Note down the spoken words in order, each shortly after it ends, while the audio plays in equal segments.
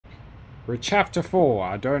For chapter 4,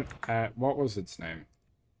 I don't... what was its name?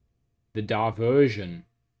 The Diversion.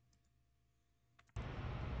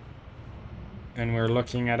 And we're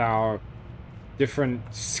looking at our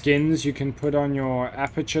different skins you can put on your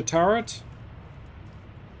aperture turret.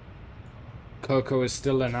 Coco is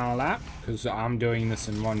still in our lap, because I'm doing this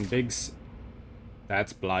in one big...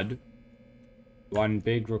 That's blood. One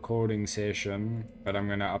big recording session, but I'm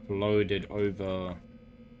gonna upload it over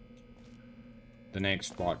the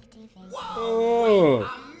next what? Whoa, wait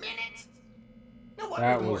a minute! No wonder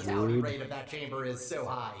That the was mortality rude. rate of that chamber is so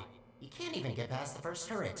high. You can't even get past the first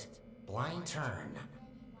turret. Blind turn.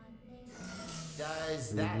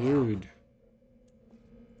 Does that help? Rude.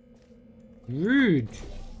 Rude.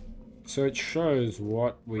 So it shows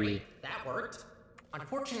what we... Great, that worked.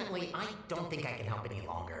 Unfortunately, I don't think I can help any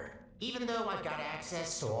longer. Even though I've got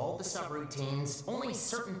access to all the subroutines, only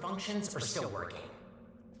certain functions are still working.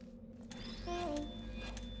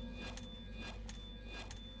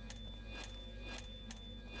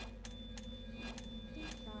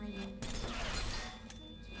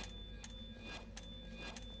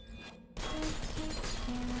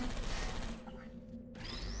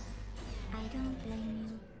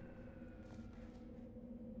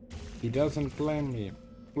 He doesn't blame me.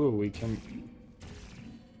 Ooh, we can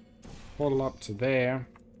pull up to there.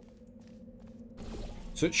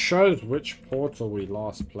 So it shows which portal we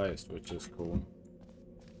last placed, which is cool.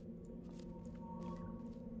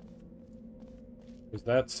 Because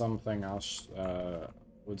that's something I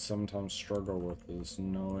would sometimes struggle with, is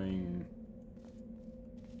knowing...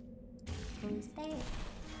 Who's there?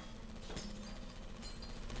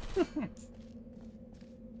 Critical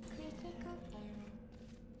error.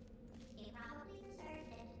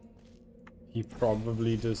 He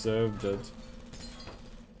probably deserved it.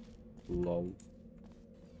 Lol.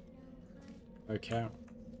 Okay.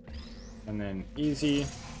 And then easy.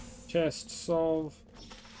 Chest solve.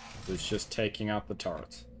 It's just taking out the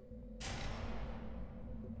turrets.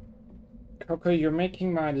 Coco, you're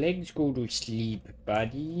making my legs go to sleep,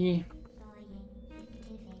 buddy.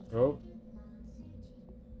 Oh.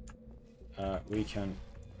 We can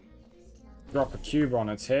drop a cube on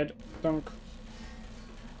its head. Dunk.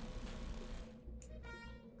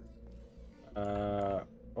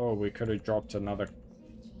 Oh, we could have dropped another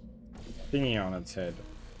thingy on its head.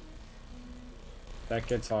 That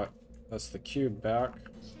gets us the cube back.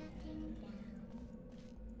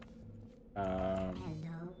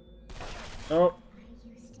 Oh.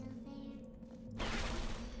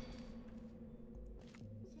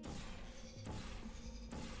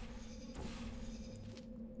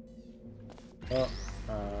 Oh,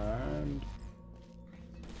 and...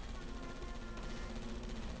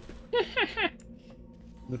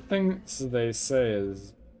 the things they say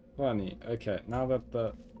is funny. Okay, now that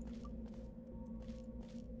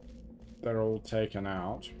they're all taken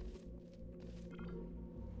out.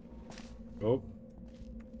 Oh.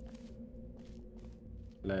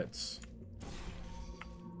 Let's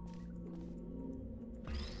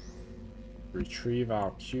retrieve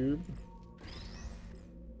our cube.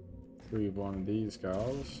 Retrieve one of these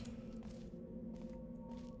guys.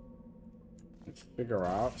 And figure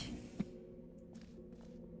out,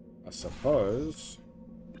 I suppose,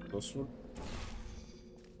 this would...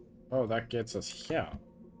 Oh, that gets us here.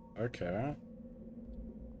 Okay.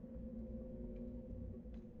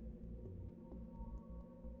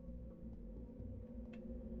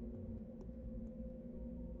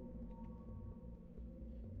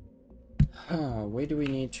 Where do we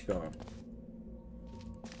need to go?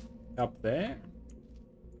 Up there?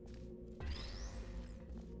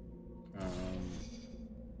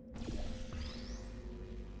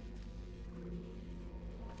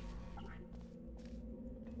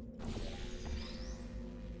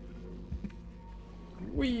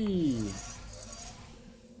 Whee!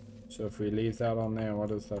 So if we leave that on there, what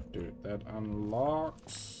does that do? That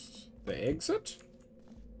unlocks the exit?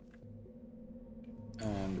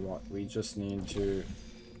 And what? We just need to...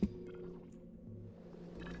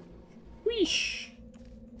 Wheesh!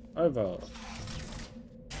 Over.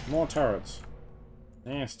 More turrets.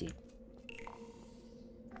 Nasty.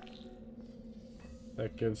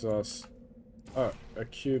 That gives us... Oh, a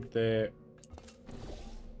cube there.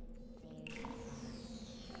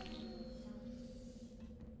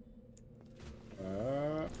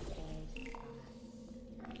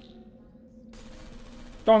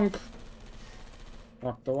 Donk!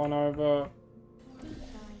 Knock the one over.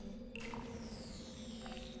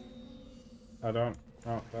 I don't...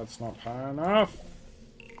 Oh, that's not high enough.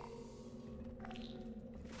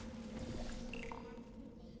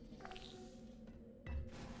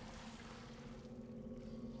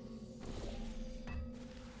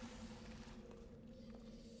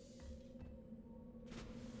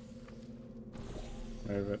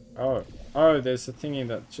 Move it. Oh. Oh, there's a thingy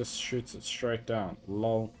that just shoots it straight down.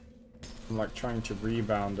 Lol. I'm like trying to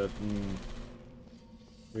rebound it and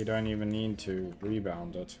we don't even need to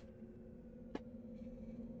rebound it.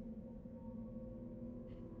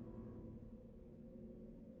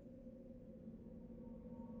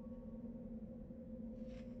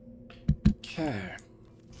 Okay.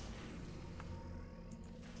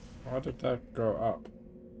 Why did that go up?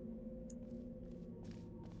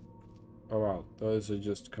 Oh wow, those are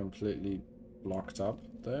just completely blocked up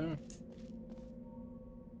there.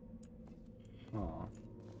 Huh.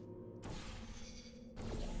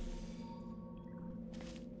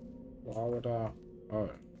 Why would I... Oh.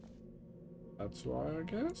 That's why, I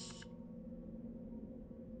guess?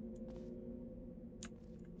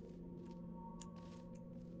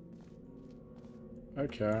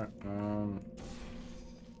 Okay,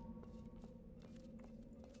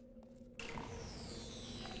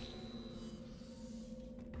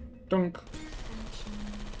 Dunk.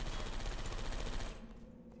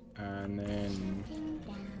 And then...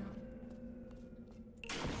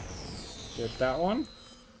 Get that one.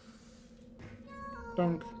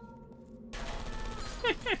 Dunk.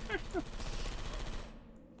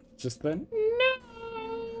 Just then.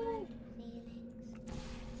 No!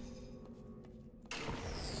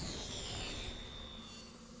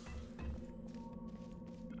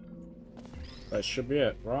 That should be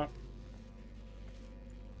it, right?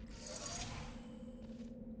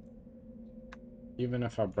 Even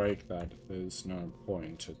if I break that, there's no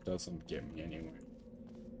point. It doesn't get me anywhere.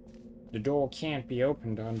 The door can't be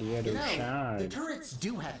opened on the other side. The turrets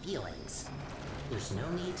do have feelings. There's no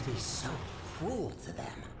need to be so cruel to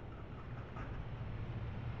them.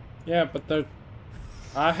 Yeah, but they're...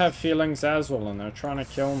 I have feelings as well, and they're trying to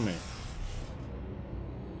kill me.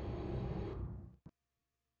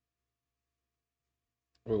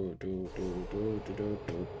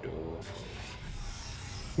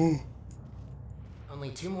 Only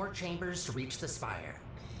 2 more chambers to reach the spire.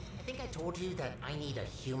 I think I told you that I need a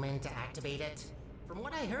human to activate it. From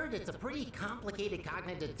what I heard, it's a pretty complicated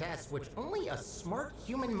cognitive test which only a smart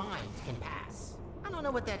human mind can pass. I don't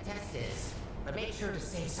know what that test is, but make sure to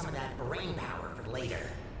save some of that brain power for later.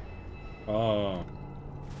 Oh.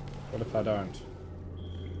 What if I don't?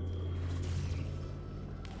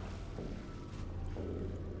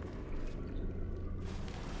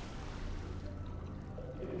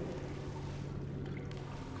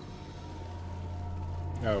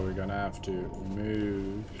 Oh, we're gonna have to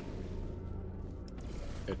move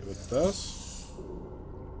it with this.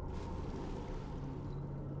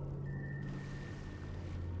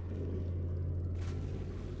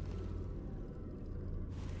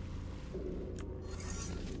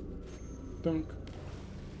 Dunk.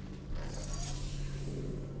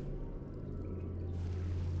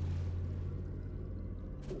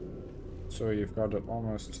 So you've got it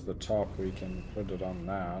almost to the top, we can put it on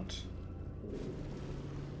that.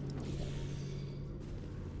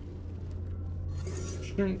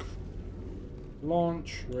 Shrink.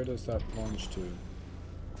 Launch. Where does that launch to?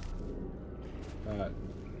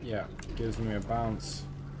 Yeah, gives me a bounce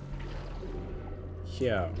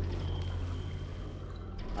here.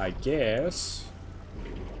 I guess.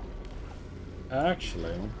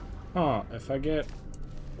 Actually, if I get...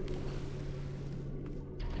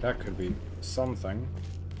 That could be something.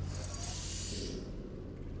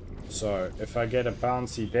 So, if I get a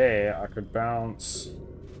bouncy there, I could bounce...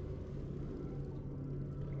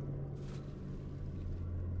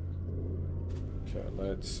 Okay,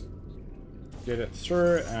 let's get it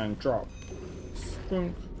through and drop.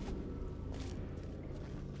 Spunk.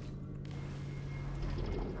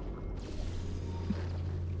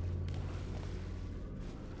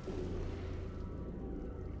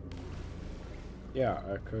 Yeah,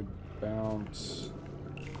 I could bounce.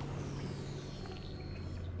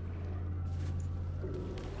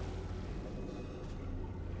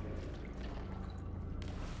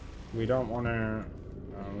 We don't want to...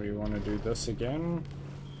 we want to do this again.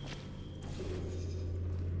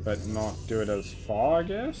 But not do it as far, I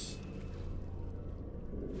guess?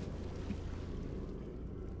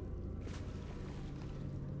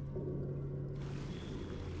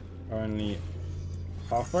 Only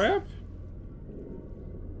halfway up?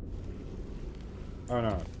 Oh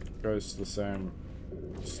no, it goes to the same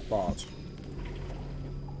spot.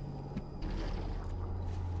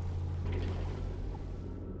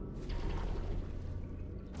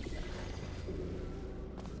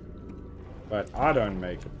 But I don't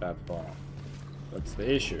make it that far. That's the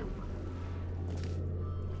issue.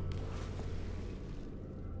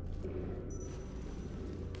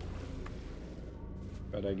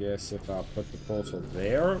 But I guess if I put the portal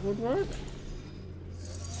there, it would work?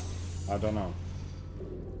 I don't know.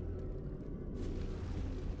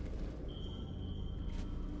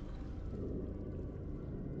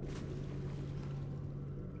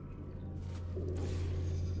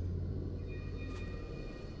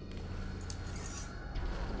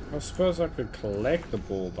 I suppose I could collect the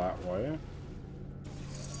ball that way.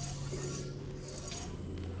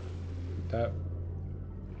 That...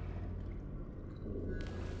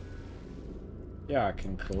 Yeah, I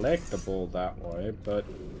can collect the ball that way, but...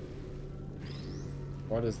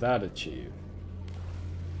 what does that achieve?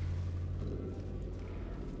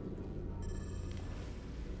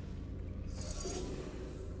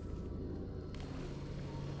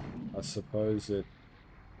 I suppose it...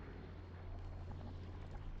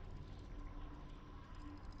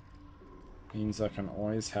 means I can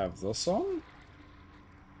always have this on?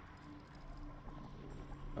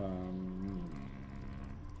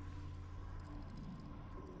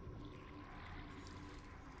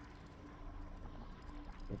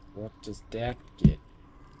 But what does that get?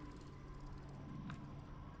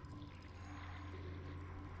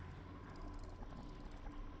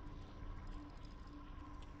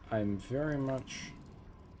 I'm very much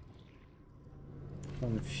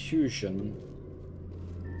confusion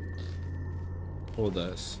for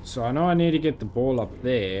this. So I know I need to get the ball up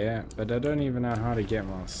there, but I don't even know how to get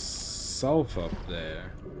myself up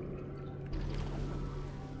there.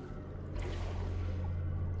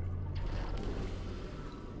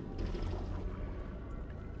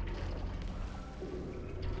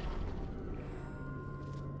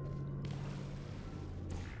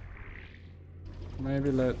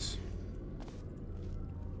 Maybe let's...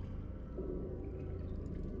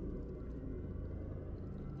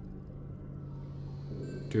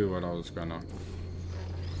 do what I was gonna.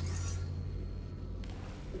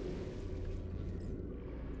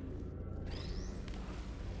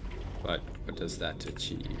 But what does that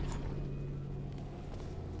achieve?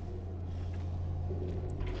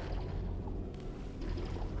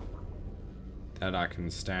 That I can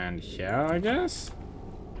stand here, I guess?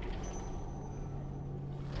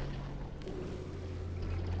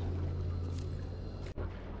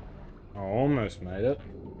 I almost made it.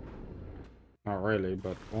 Not really,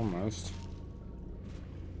 but almost.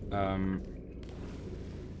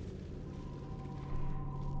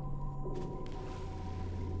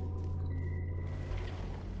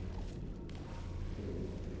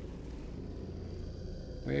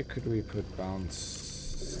 Where could we put bounce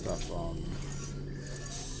stuff on?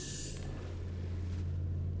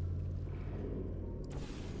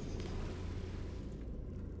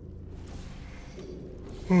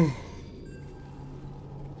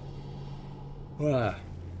 Ah.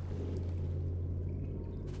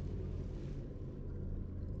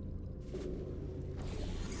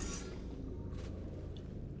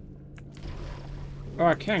 Oh,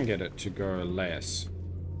 I can get it to go less.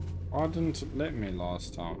 Why didn't it let me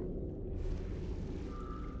last time?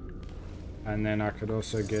 And then I could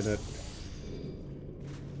also get it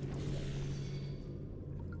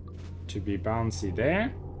to be bouncy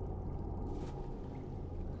there.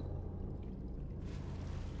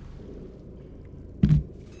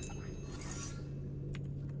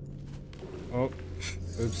 Oh,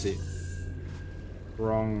 oopsie.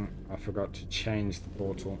 Wrong. I forgot to change the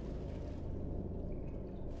portal.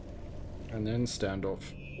 And then standoff.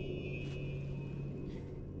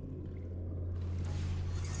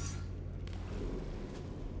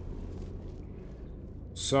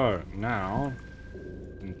 So, now,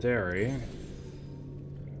 in theory,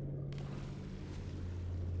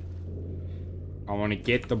 I want to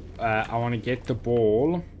get the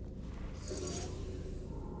ball.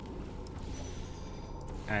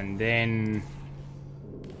 And then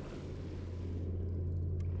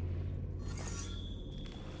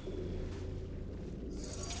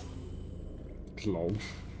lol.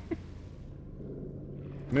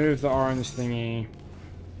 Move the orange thingy.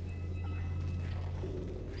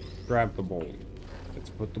 Grab the ball. Let's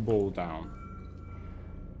put the ball down.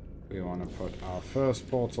 We want to put our first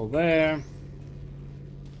portal there.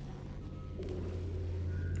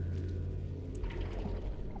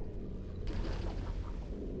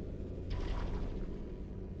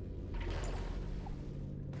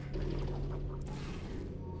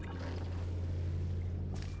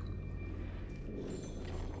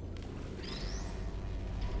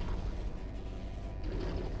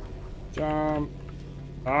 Jump.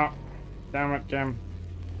 Ah, damn it, Jim.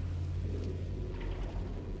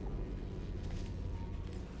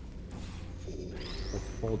 Put the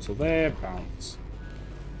portal there, bounce.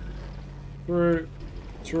 Through.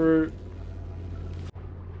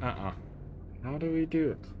 How do we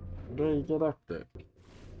do it? How do we get up there?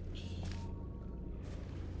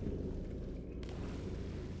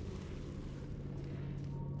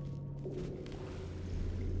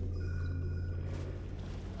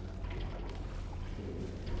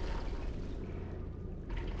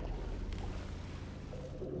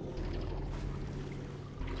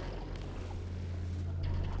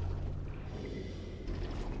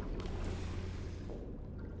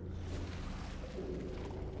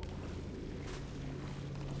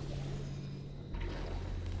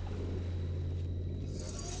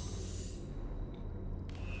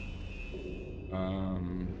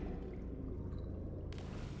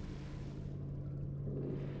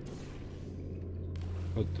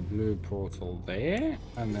 Put the blue portal there,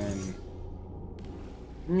 and then...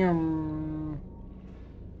 Nyum.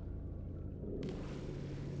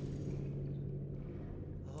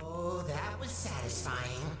 Oh, that was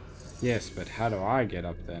satisfying. Yes, but how do I get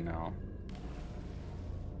up there now?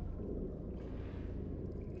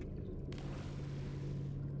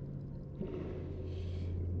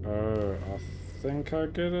 Oh, I think I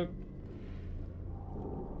get it.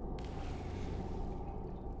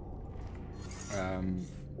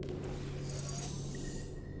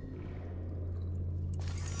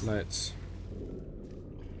 Let's...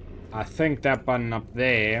 I think that button up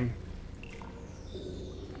there...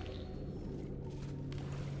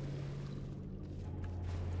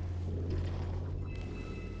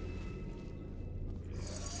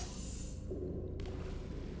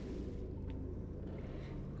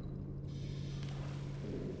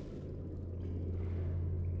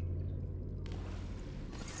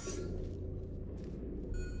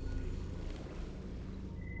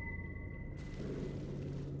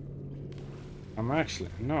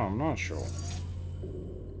 No, I'm not sure.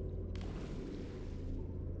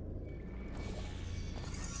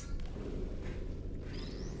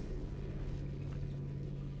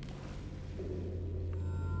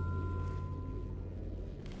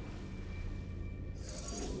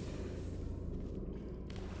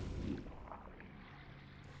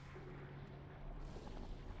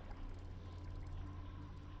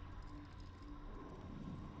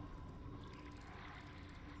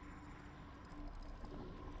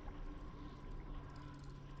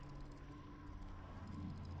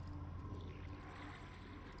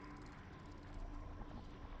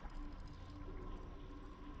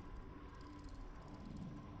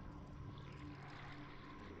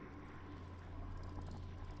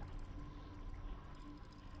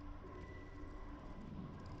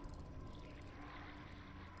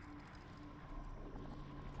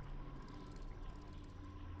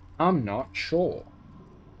 I'm not sure.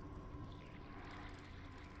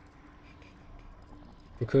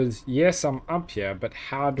 Because, yes, I'm up here, but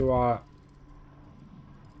how do I...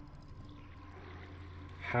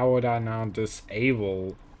 How would I now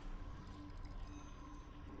disable...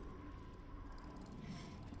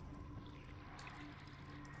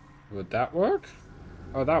 Would that work?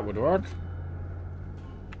 Oh, that would work.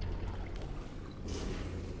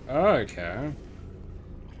 Okay.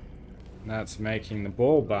 That's making the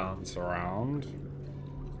ball bounce around.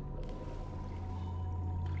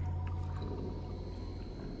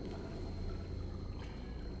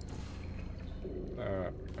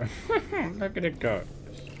 Look at it go.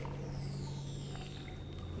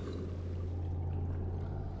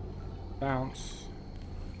 Bounce.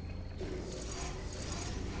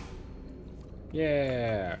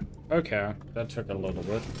 Yeah. Okay, that took a little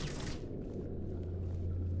bit.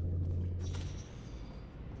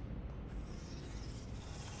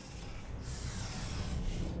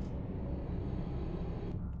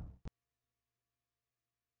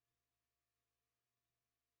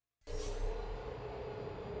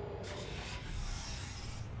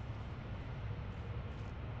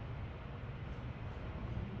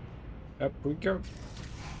 Up we go.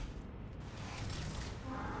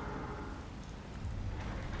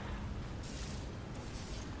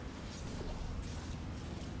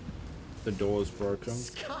 The door's broken.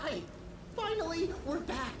 Sky! Finally, we're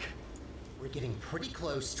back! We're getting pretty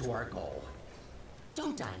close to our goal.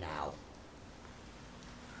 Don't die now.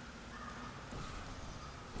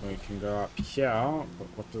 We can go up here, but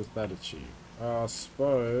what does that achieve? I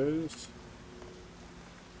suppose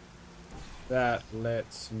that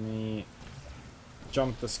lets me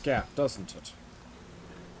jump this gap, doesn't it?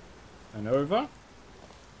 And over.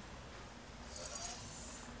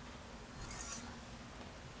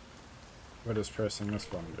 What does pressing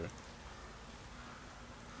this one do?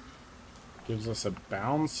 Gives us a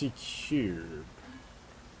bouncy cube.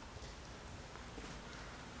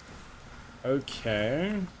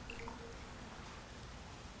 Okay.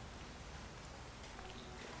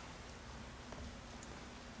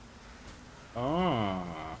 Ah.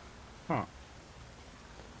 Huh.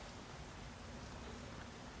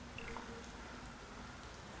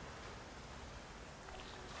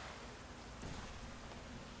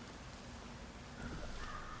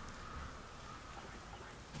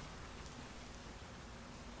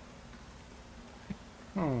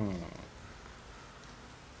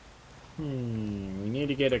 We need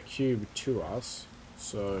to get a cube to us,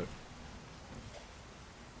 so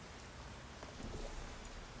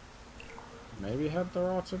maybe head the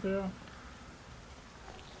route up here.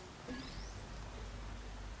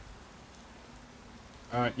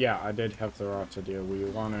 Yeah, I did have the right idea. We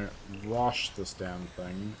want to wash this damn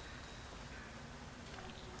thing.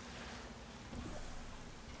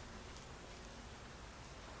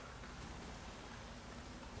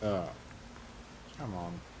 Come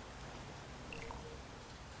on.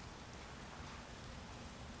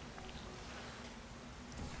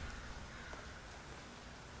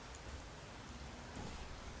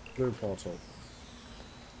 Blue portal.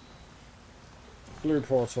 Blue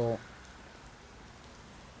portal.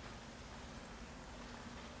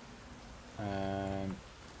 And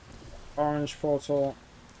orange portal.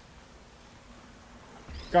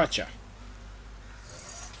 Gotcha.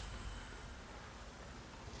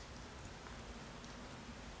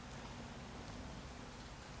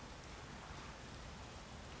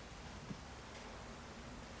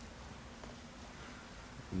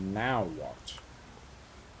 Now what?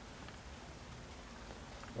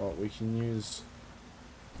 Well, we can use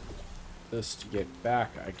this to get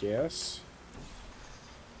back, I guess.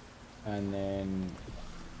 And then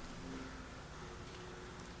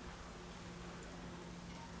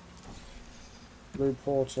blue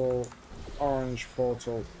portal, orange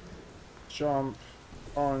portal, jump,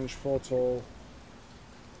 orange portal,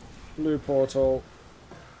 blue portal.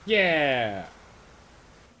 Yeah!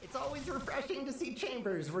 It's always refreshing to see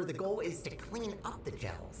chambers where the goal is to clean up the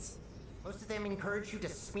gels. Most of them encourage you to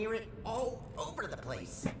smear it all over the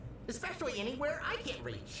place, especially anywhere I can't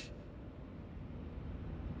reach.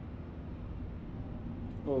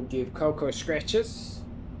 We'll give Coco scratches.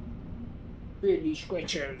 Really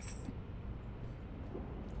scratches.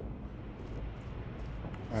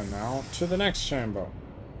 And now to the next chamber.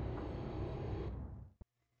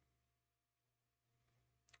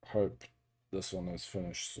 Hope this one is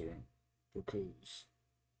finished soon, because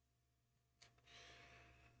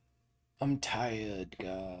I'm tired,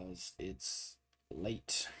 guys. It's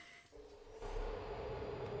late.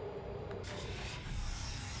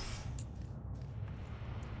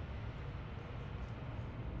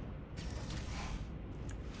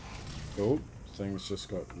 Oh, things just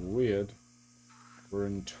got weird. We're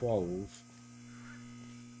in 12.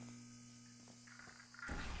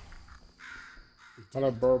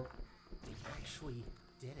 Hello, Bob. We actually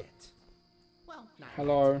did it. Well, not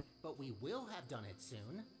Hello. yet, but we will have done it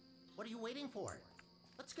soon. What are you waiting for?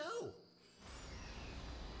 Let's go.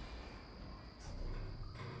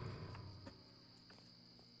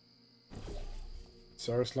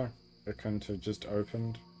 Seriously? It couldn't have just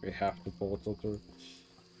opened? We have to portal through.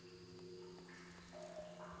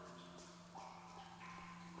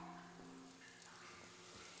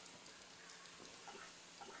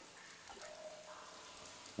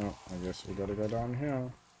 Oh, I guess we gotta go down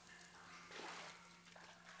here.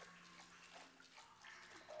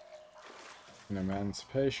 An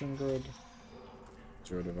emancipation grid.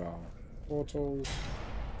 Get rid of our portals.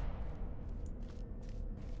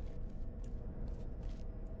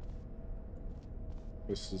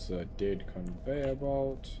 This is a dead conveyor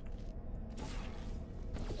belt.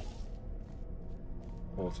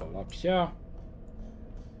 Portal up here.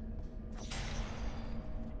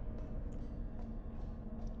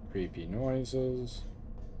 Creepy noises.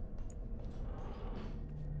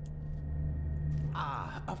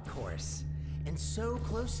 Ah, of course. And so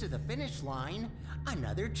close to the finish line,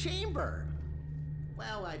 another chamber.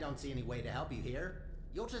 Well, I don't see any way to help you here.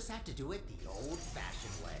 You'll just have to do it the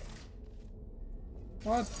old-fashioned way.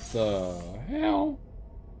 What the hell?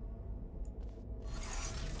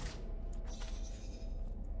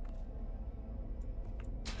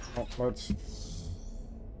 Oh, let's...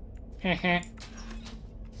 Heh.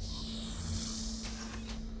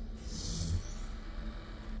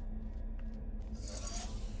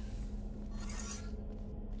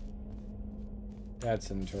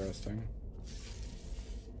 That's interesting.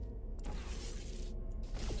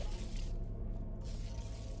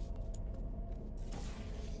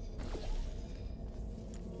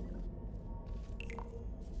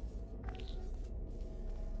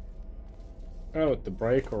 Oh, with the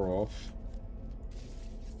breaker off,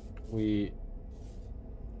 we...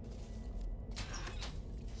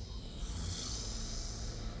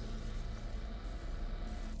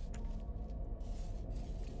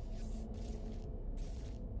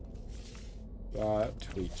 But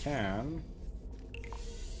we can...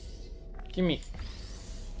 Gimme!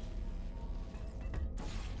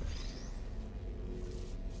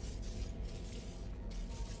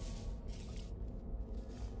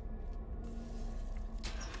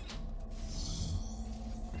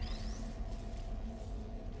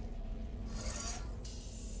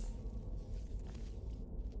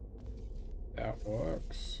 That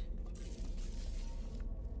works.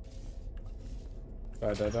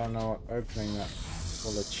 But I don't know what opening that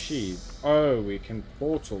will achieve. Oh, we can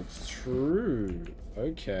portal through.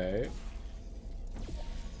 Okay.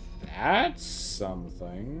 That's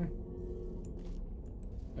something.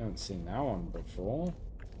 I haven't seen that one before.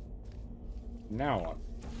 Now what?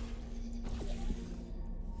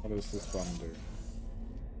 What does this one do?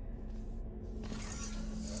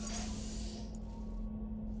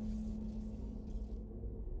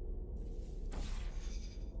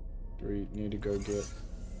 Do we need to go get...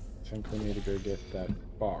 I think we need to go get that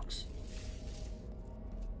box.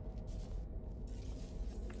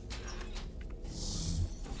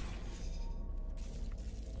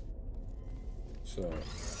 So,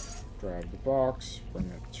 grab the box, bring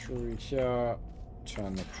it through here,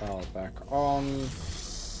 turn the power back on,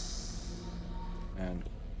 and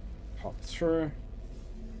pop through.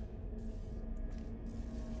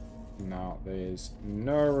 Now, there's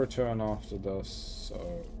no return after this,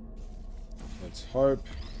 so let's hope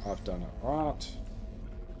I've done it right.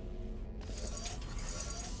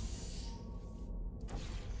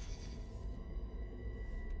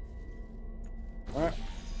 Alright.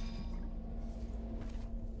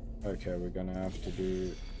 Okay, we're gonna have to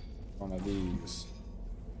do one of these.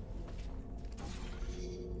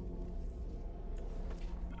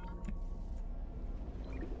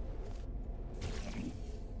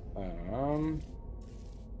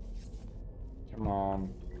 Come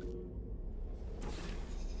on.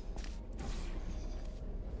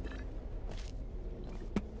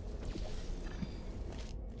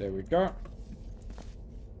 There we go.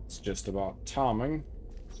 It's just about timing.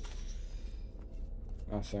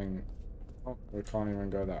 Nothing. Oh, we can't even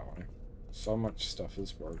go that way. So much stuff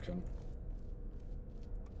is broken.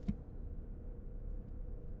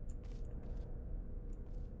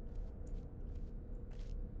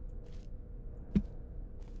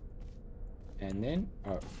 And then,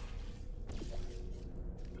 oh.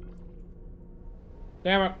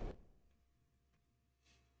 Damn it!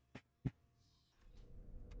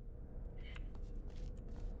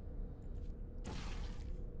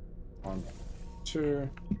 One, two.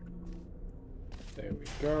 There we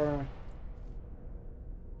go.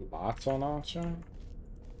 Lights on Archer.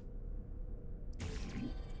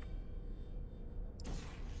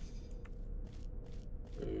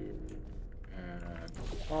 Blue and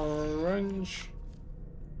orange.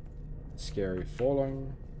 Scary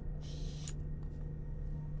falling.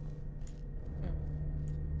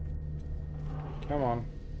 Come on,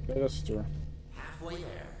 get us through. Halfway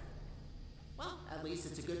there. Well, at least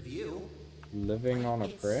it's a good view. Living on a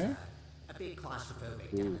prayer? A bit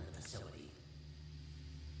claustrophobic down in the facility.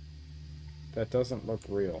 That doesn't look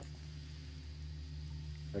real.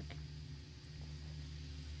 Like,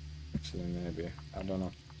 actually, maybe. I don't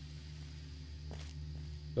know.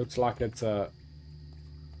 Looks like it's a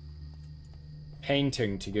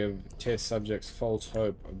painting to give test subjects false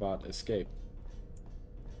hope about escape.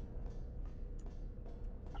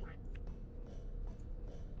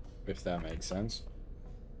 If that makes sense.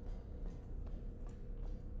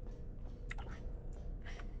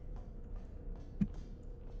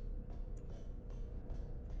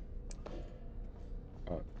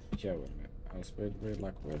 Oh, yeah, wait a minute. I was weird,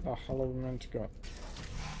 like, where the hell are we meant to go?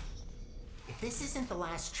 If this isn't the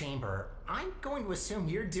last chamber, I'm going to assume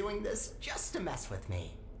you're doing this just to mess with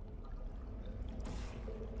me.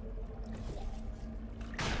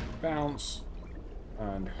 Bounce.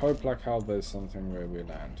 And hope like hell there's something where we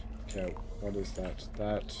land. Okay, what is that?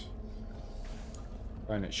 That...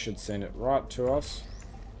 And it should send it right to us.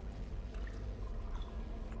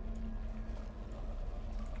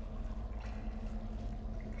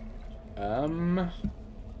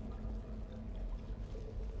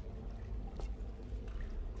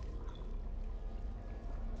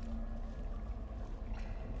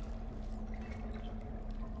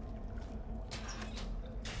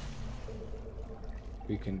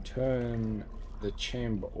 We can turn the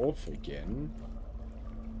chamber off again.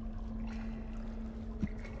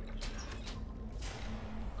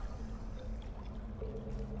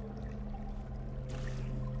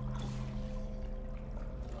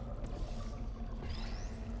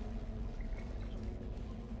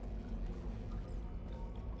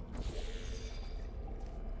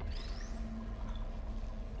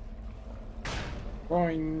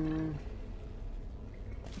 Boing.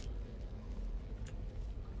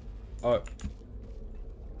 Oh.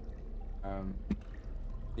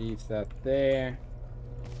 Leave that there.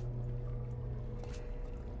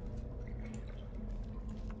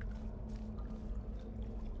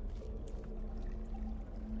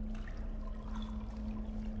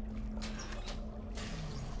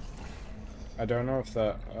 I don't know if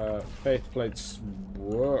the faith plates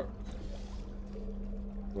work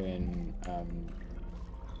when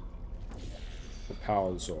the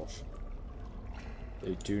power's off.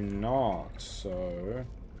 They do not, so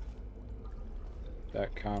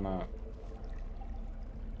that kinda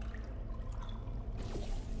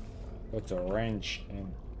Put a wrench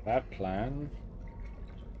in that plan.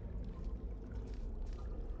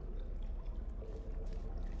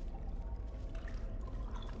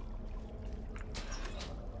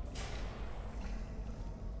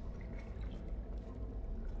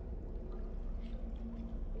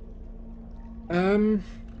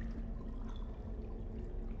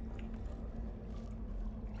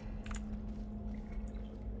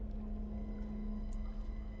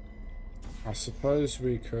 I suppose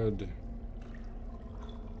we could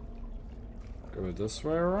go this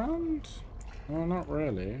way around? No, not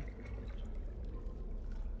really.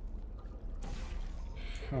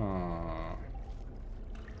 Huh.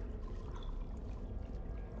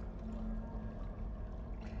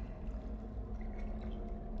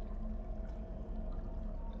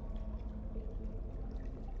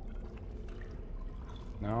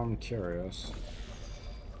 Now I'm curious.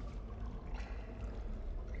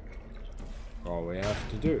 All we have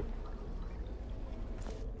to do.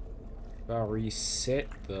 I'll reset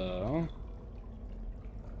the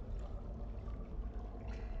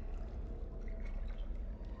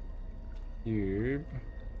cube.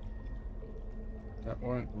 That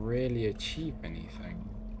won't really achieve anything.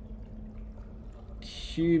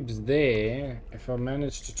 Cube's there. If I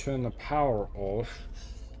manage to turn the power off,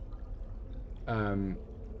 and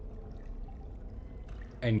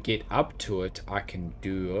get up to it, I can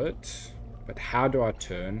do it. But how do I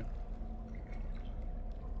turn?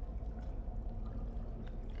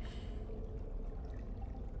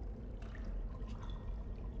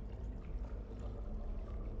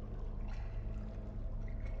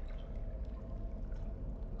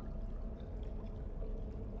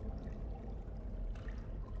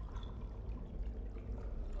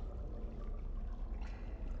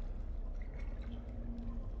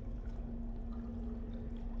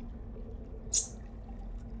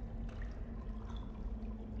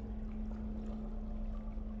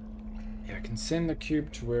 Yeah, I can send the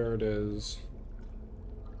cube to where it is.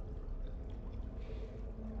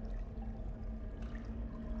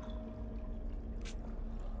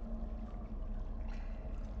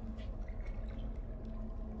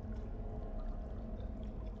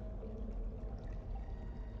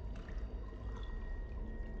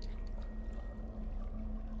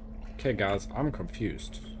 Okay, guys, I'm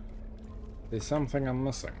confused. There's something I'm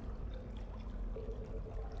missing.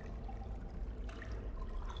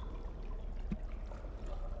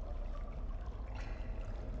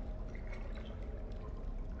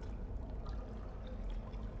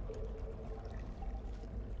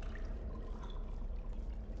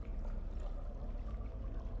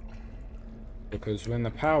 Because when the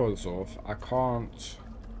power's off, I can't...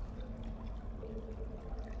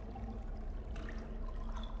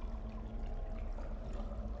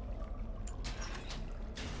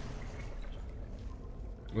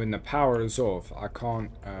 When the power is off, I can't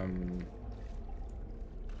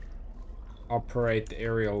operate the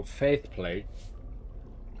aerial faith plate.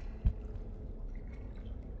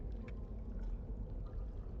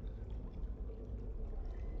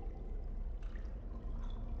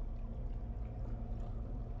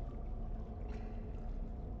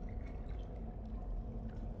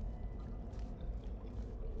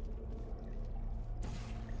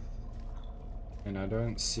 And I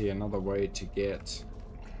don't see another way to get...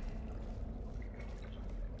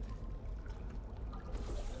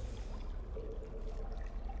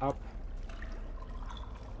 up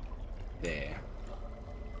there.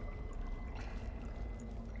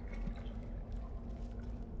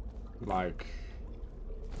 Like,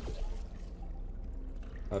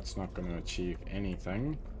 that's not going to achieve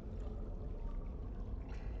anything.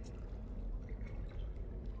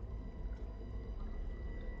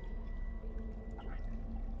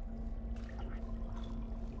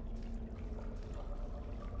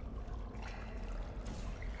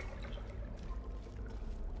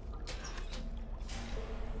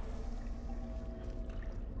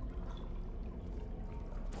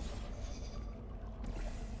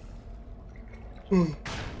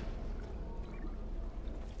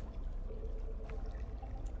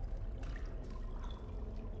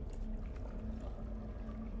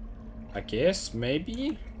 I guess,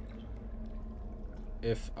 maybe,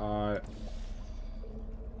 if I...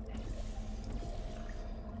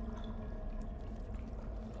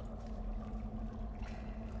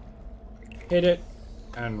 hit it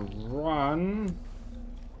and run.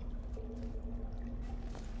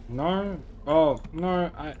 No? Oh,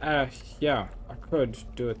 no, yeah, I could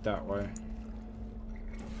do it that way.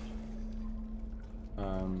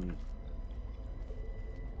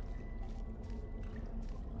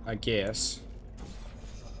 I guess.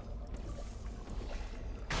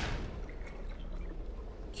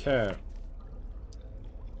 Okay.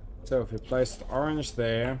 So if we place the orange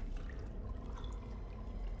there.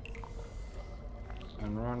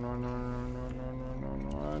 And run.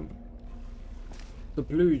 The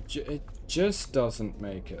blue, it just doesn't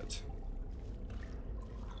make it.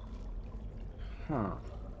 Huh.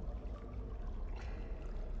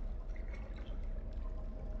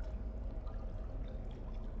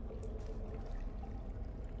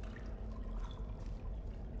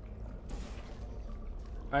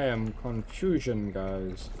 I am confusion,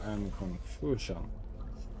 guys. I am confusion.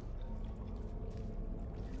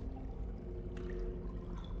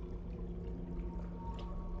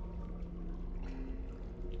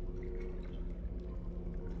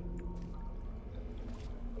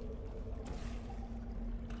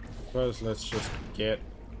 First, let's just get...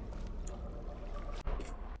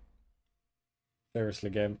 Seriously,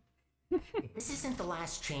 game. If this isn't the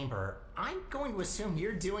last chamber, I'm going to assume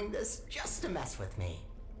you're doing this just to mess with me.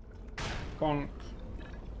 Bonk.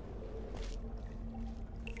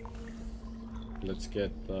 Let's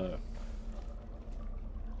get the...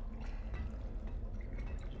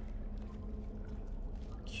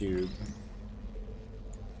 cube.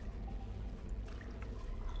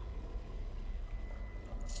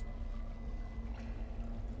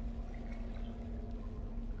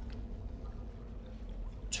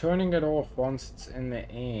 Turning it off once it's in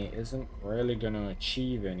the air isn't really going to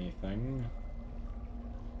achieve anything.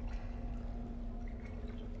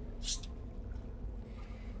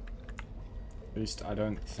 At least I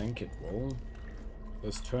don't think it will.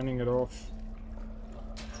 Just turning it off.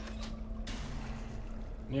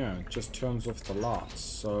 Yeah, it just turns off the lights,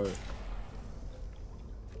 so...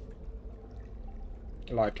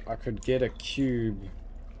 Like, I could get a cube...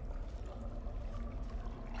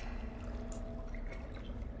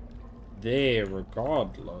 there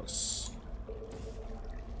regardless.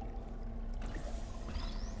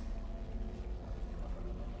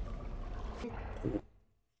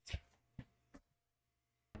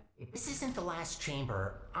 If this isn't the last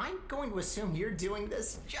chamber, I'm going to assume you're doing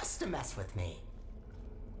this just to mess with me.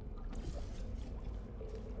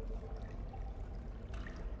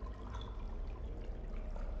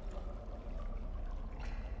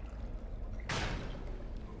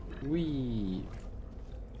 Whee!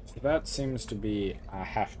 So that seems to be, I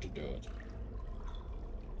have to do it.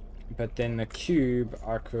 But then the cube,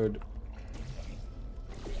 I could...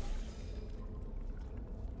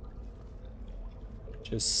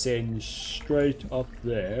 just send straight up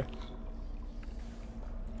there.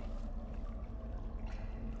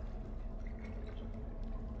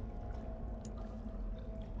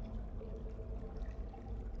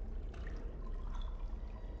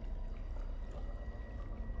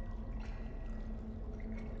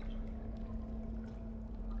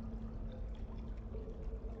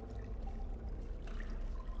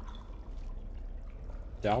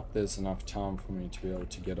 Doubt there's enough time for me to be able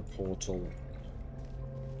to get a portal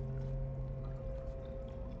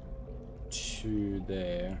to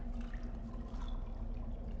there.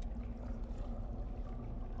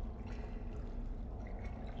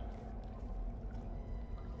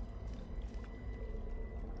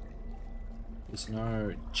 There's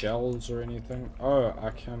no gels or anything. Oh,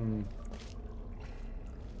 I can...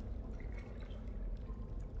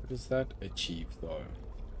 What does that achieve though?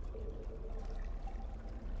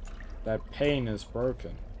 That pane is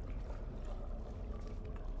broken.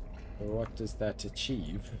 But what does that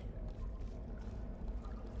achieve?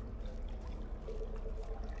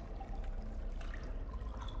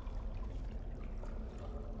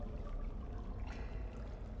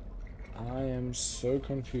 I am so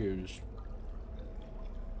confused.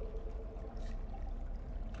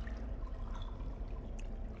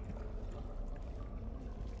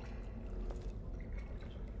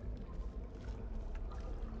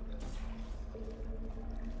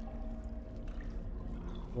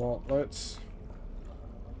 Well, let's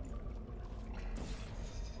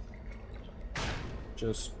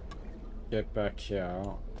just get back here.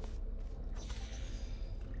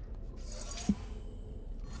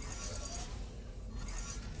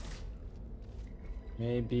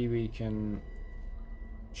 Maybe we can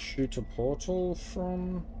shoot a portal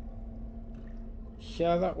from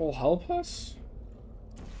here that will help us?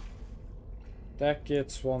 That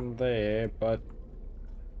gets one there, but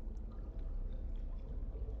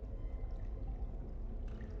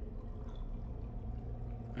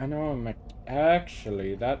I know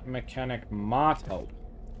actually that mechanic might help.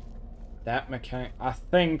 That mechanic, I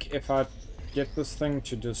think if I get this thing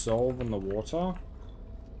to dissolve in the water,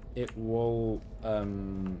 it will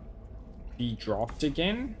be dropped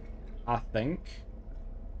again, I think.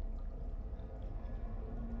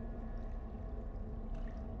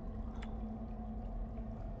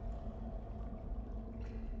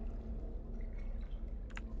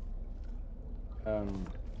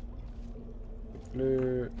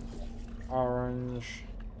 Blue, orange.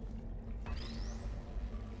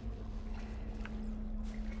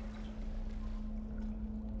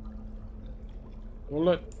 Will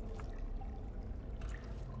it?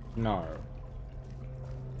 No.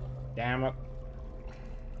 Damn it.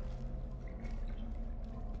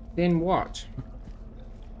 Then what?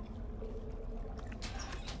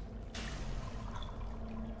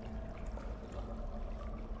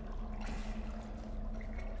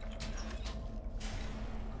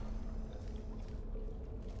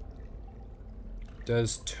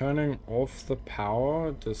 Does turning off the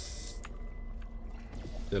power just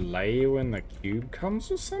delay when the cube comes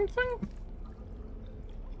or something?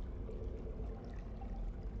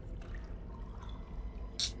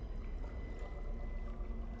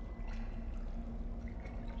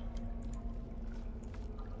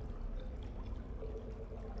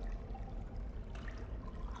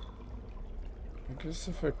 I guess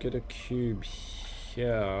if I get a cube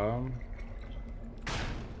here...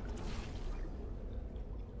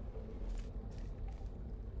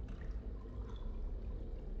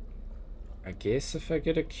 I guess if I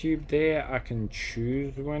get a cube there, I can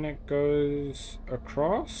choose when it goes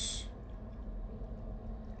across.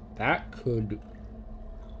 That could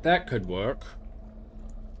work.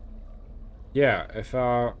 Yeah, if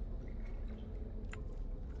I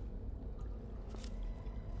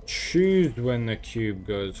choose when the cube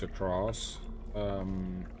goes across,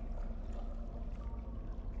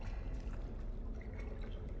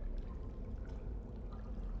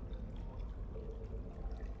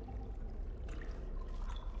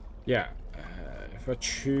 yeah, if I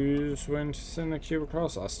choose when to send the cube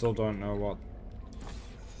across, I still don't know what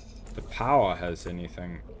the power has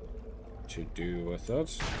anything to do with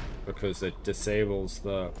it, because it disables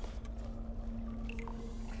the...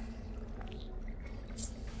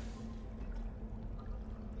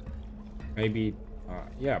 Maybe,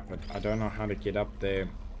 yeah, but I don't know how to get up there.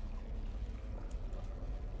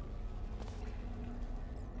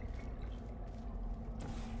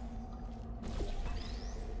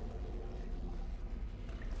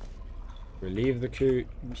 We leave the cube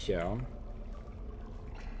here.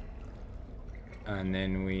 And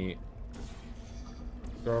then we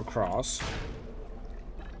go across.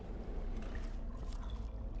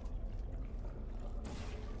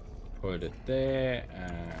 Put it there,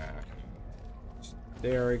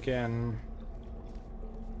 there again.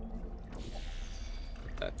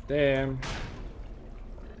 Put that there.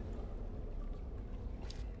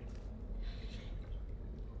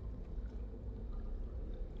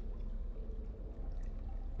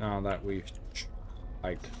 Now that we've,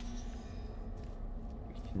 like,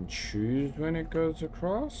 we can choose when it goes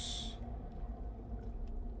across.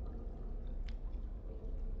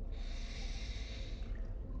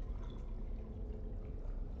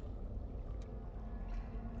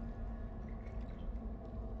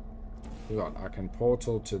 Look, I can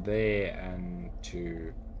portal to there and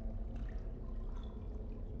to...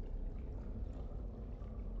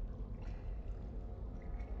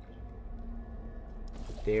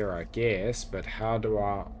 there, I guess, but how do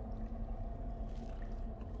I...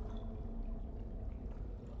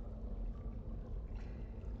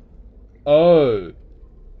 Oh.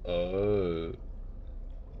 Oh.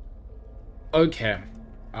 Okay.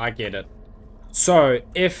 I get it. So,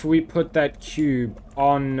 if we put that cube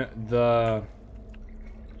on the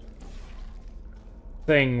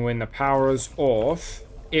thing when the power is off,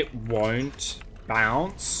 it won't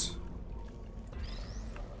bounce.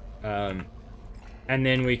 And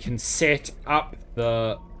then we can set up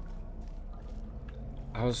the...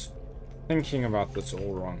 I was thinking about this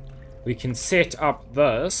all wrong. We can set up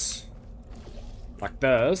this, like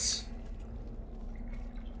this,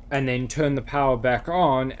 and then turn the power back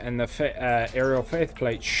on, and the aerial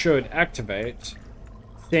faceplate should activate,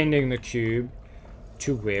 sending the cube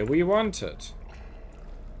to where we want it.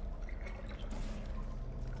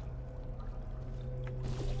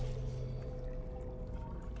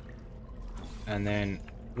 And then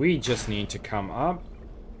we just need to come up.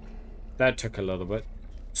 That took a little bit.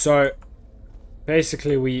 So,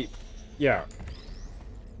 basically we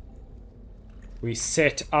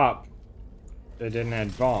set up it in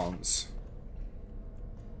advance.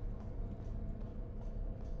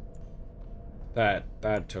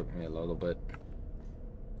 That took me a little bit.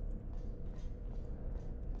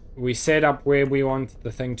 We set up where we want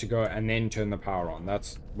the thing to go and then turn the power on.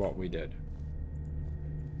 That's what we did.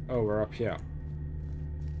 Oh, we're up here.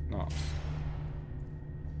 Nice.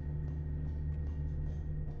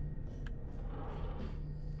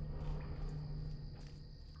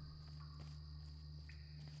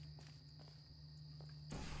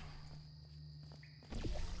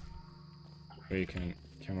 Can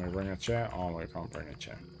we bring a chair? Oh, we can't bring a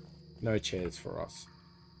chair. No chairs for us.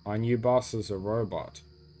 Our new boss is a robot.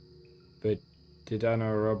 But did I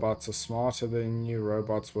know robots are smarter than you?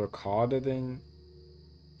 Robots work harder than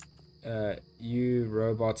you.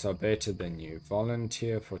 Robots are better than you.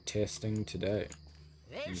 Volunteer for testing today.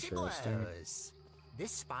 There she blows.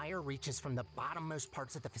 This spire reaches from the bottommost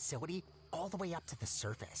parts of the facility all the way up to the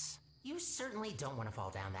surface. You certainly don't want to fall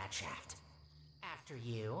down that shaft. After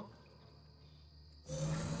you.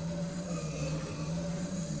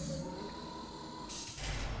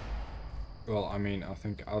 Well, I mean, I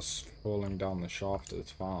think us falling down the shaft is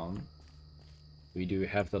fine. We do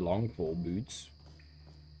have the long fall boots.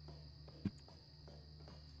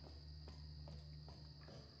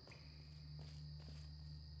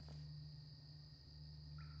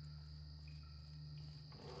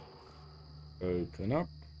 Open up.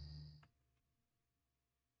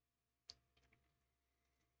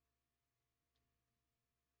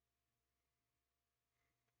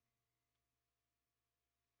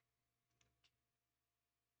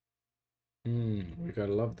 We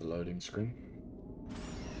gotta love the loading screen.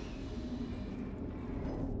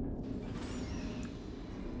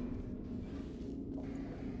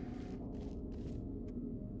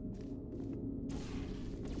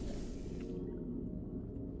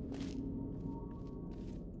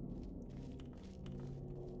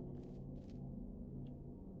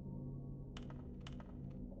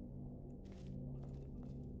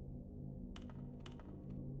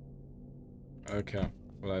 Okay,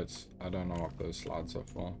 let's... I don't know what those slides are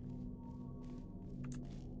for.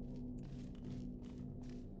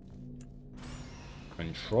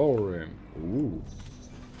 Control room. Ooh.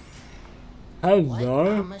 Hello. What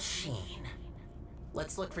a machine.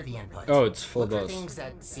 Let's look for the input. Oh, it's for look this. for things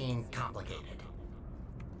that seem complicated.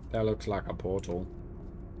 That looks like a portal.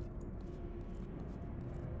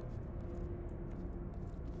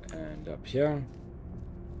 And up here.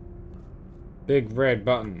 Big red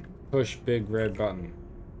button. Push big red button.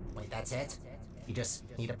 Wait, that's it? You just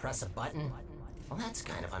need to press a button? Well, that's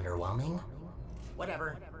kind of underwhelming.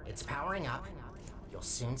 Whatever, it's powering up. You'll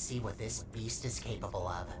soon see what this beast is capable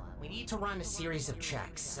of. We need to run a series of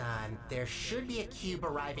checks. There should be a cube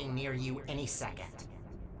arriving near you any second.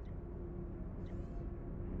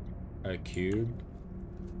 A cube?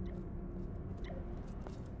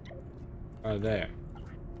 Oh, there.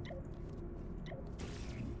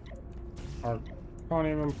 I can't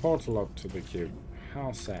even portal up to the cube.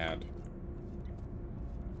 How sad.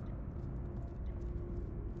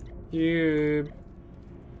 Cube.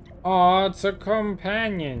 Oh, it's a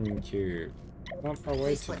companion cube. Not a Please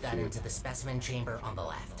waiting put that cube. into the specimen chamber on the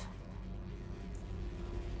left.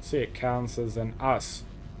 See, it counts as an us.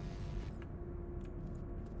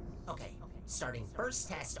 Okay, starting first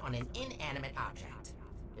test on an inanimate object.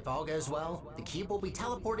 If all goes well, the cube will be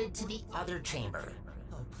teleported to the other chamber.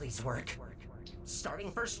 Oh, please work.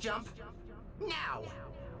 Starting first jump, now!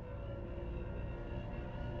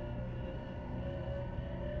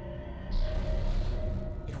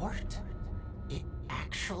 It worked. It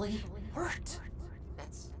actually worked.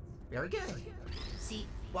 That's very good. See,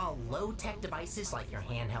 while low-tech devices like your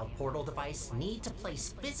handheld portal device need to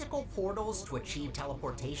place physical portals to achieve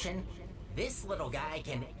teleportation, this little guy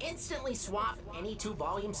can instantly swap any 2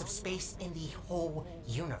 volumes of space in the whole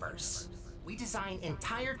universe. We design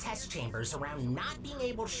entire test chambers around not being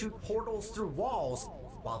able to shoot portals through walls,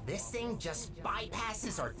 while this thing just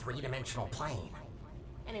bypasses our 3-dimensional plane.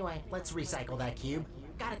 Anyway, let's recycle that cube.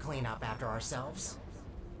 Gotta clean up after ourselves.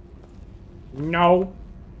 No.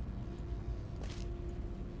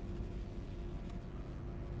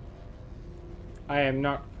 I am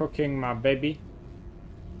not cooking my baby.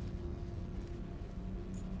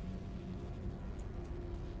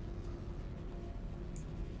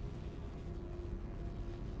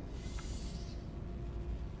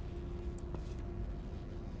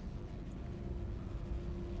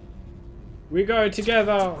 We go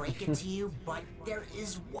together. Break it to you, but there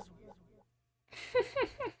is one.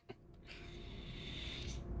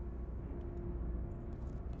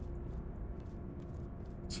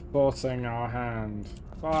 It's forcing our hand.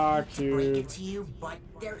 Fuck Break you. it to you, but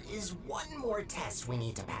there is one more test we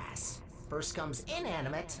need to pass. First comes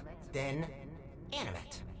inanimate, then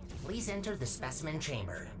animate. Please enter the specimen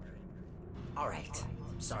chamber. Alright,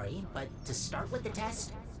 sorry, but to start with the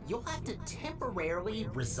test, you'll have to temporarily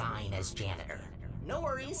resign as janitor. No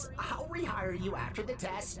worries, I'll rehire you after the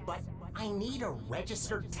test, but I need a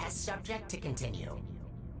registered test subject to continue.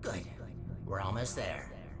 Good, we're almost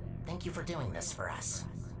there. Thank you for doing this for us.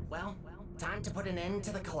 Well, time to put an end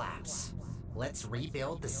to the collapse. Let's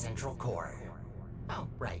rebuild the central core. Oh,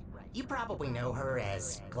 right. You probably know her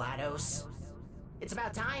as GLaDOS. It's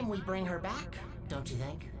about time we bring her back, don't you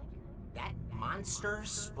think? That monster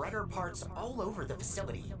spread her parts all over the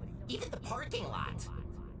facility, even the parking lot.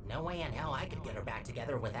 No way in hell I could get her back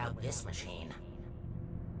together without this machine.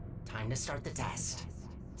 Time to start the test.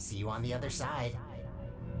 See you on the other side.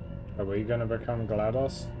 Are we gonna become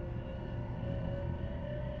GLaDOS?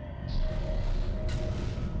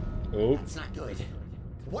 Oh. That's not good.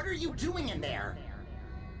 What are you doing in there?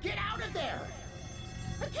 Get out of there!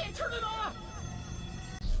 I can't turn it off!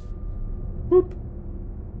 Boop.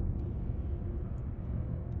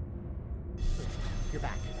 You're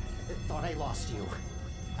back. Thought I lost you.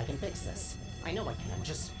 I can fix this. I know I can.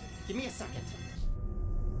 Just give me a second.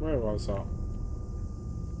 Where was I?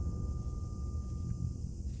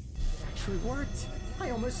 It actually worked. I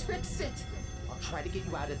almost fixed it. I'll try to get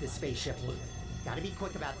you out of this spaceship loop. Gotta be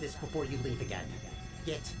quick about this before you leave again.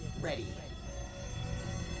 Get ready.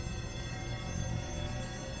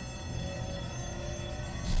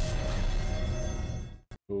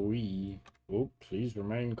 We. Oh, please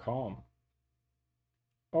remain calm.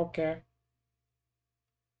 Okay.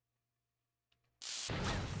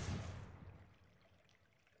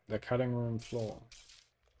 The cutting room floor.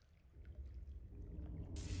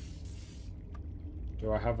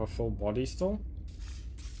 Do I have a full body still?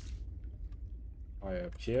 I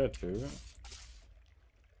appear to.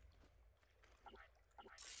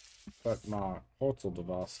 But my portal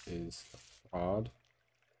device is fried.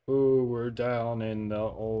 Oh, we're down in the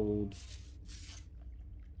old...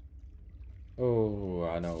 Oh,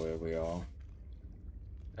 I know where we are.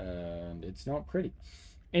 And it's not pretty.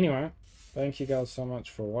 Anyway, thank you guys so much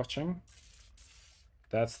for watching.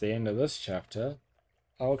 That's the end of this chapter.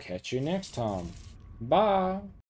 I'll catch you next time. Bye!